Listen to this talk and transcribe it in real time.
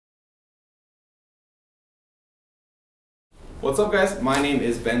What's up guys, my name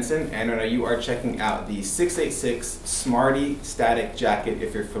is Benson and right now you are checking out the 686 Smarty static jacket.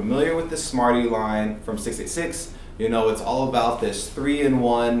 If you're familiar with the Smarty line from 686, you know it's all about this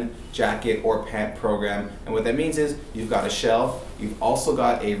 3-in-1 jacket or pant program, and what that means is you've got a shell, you've also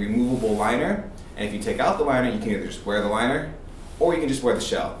got a removable liner, and if you take out the liner you can either just wear the liner or you can just wear the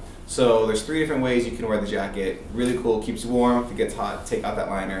shell. So there's 3 different ways you can wear the jacket. Really cool, keeps you warm. If it gets hot, take out that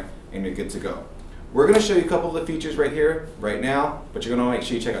liner and you're good to go. We're going to show you a couple of the features right here, right now, but you're going to make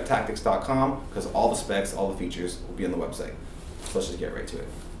sure you check out tactics.com because all the specs, all the features will be on the website. So let's just get right to it.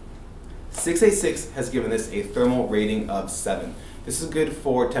 686 has given this a thermal rating of 7. This is good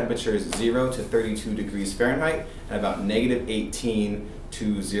for temperatures 0 to 32 degrees Fahrenheit and about -18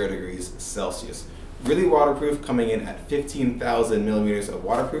 to 0 degrees Celsius. Really waterproof, coming in at 15,000 millimeters of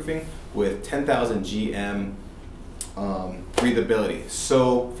waterproofing with 10,000 GM breathability.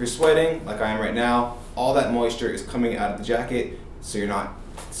 So if you're sweating like I am right now, all that moisture is coming out of the jacket so you're not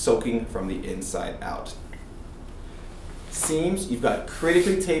soaking from the inside out. Seams, you've got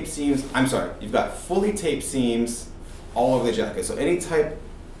critically taped seams, you've got fully taped seams all over the jacket. So any type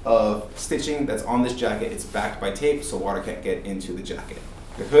of stitching that's on this jacket, it's backed by tape so water can't get into the jacket.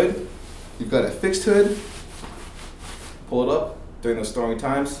 The hood, you've got a fixed hood, pull it up during those stormy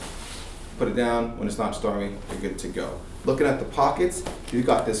times, put it down when it's not stormy, you're good to go. Looking at the pockets, you've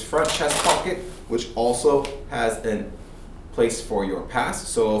got this front chest pocket, which also has a place for your pass.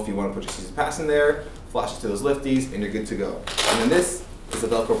 So if you want to put your season pass in there, flash it to those lifties, and you're good to go. And then this is a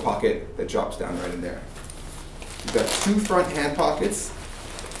Velcro pocket that drops down right in there. You've got 2 front hand pockets.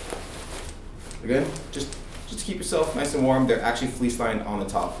 Again, just to keep yourself nice and warm. They're actually fleece lined on the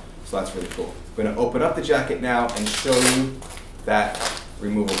top, so that's really cool. We're going to open up the jacket now and show you that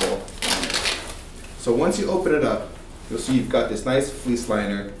removable liner. So once you open it up, you'll see you've got this nice fleece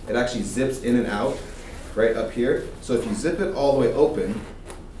liner. It actually zips in and out right up here. So if you zip it all the way open,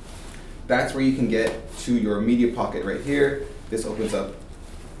 that's where you can get to your media pocket right here. This opens up.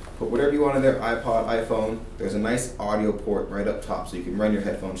 Put whatever you want in there, iPod, iPhone. There's a nice audio port right up top so you can run your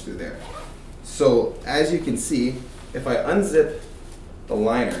headphones through there. So as you can see, if I unzip the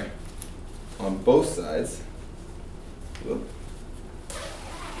liner on both sides,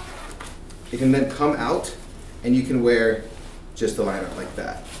 it can then come out and you can wear just the liner like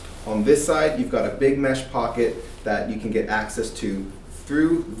that. On this side, you've got a big mesh pocket that you can get access to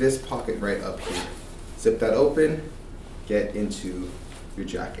through this pocket right up here. Zip that open, get into your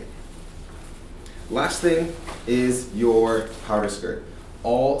jacket. Last thing is your powder skirt.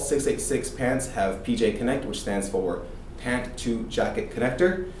 All 686 pants have PJ Connect, which stands for Pant to Jacket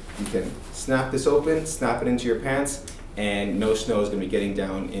Connector. You can snap this open, snap it into your pants, and no snow is going to be getting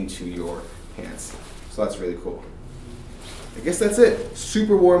down into your pants. So that's really cool. I guess that's it.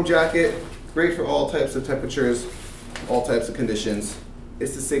 Super warm jacket, great for all types of temperatures, all types of conditions.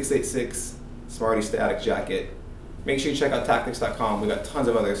 It's the 686 Smarty static jacket. Make sure you check out tactics.com. We got tons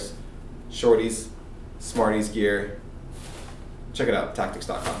of others, shorties, Smarties gear. Check it out,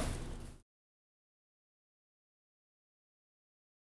 tactics.com.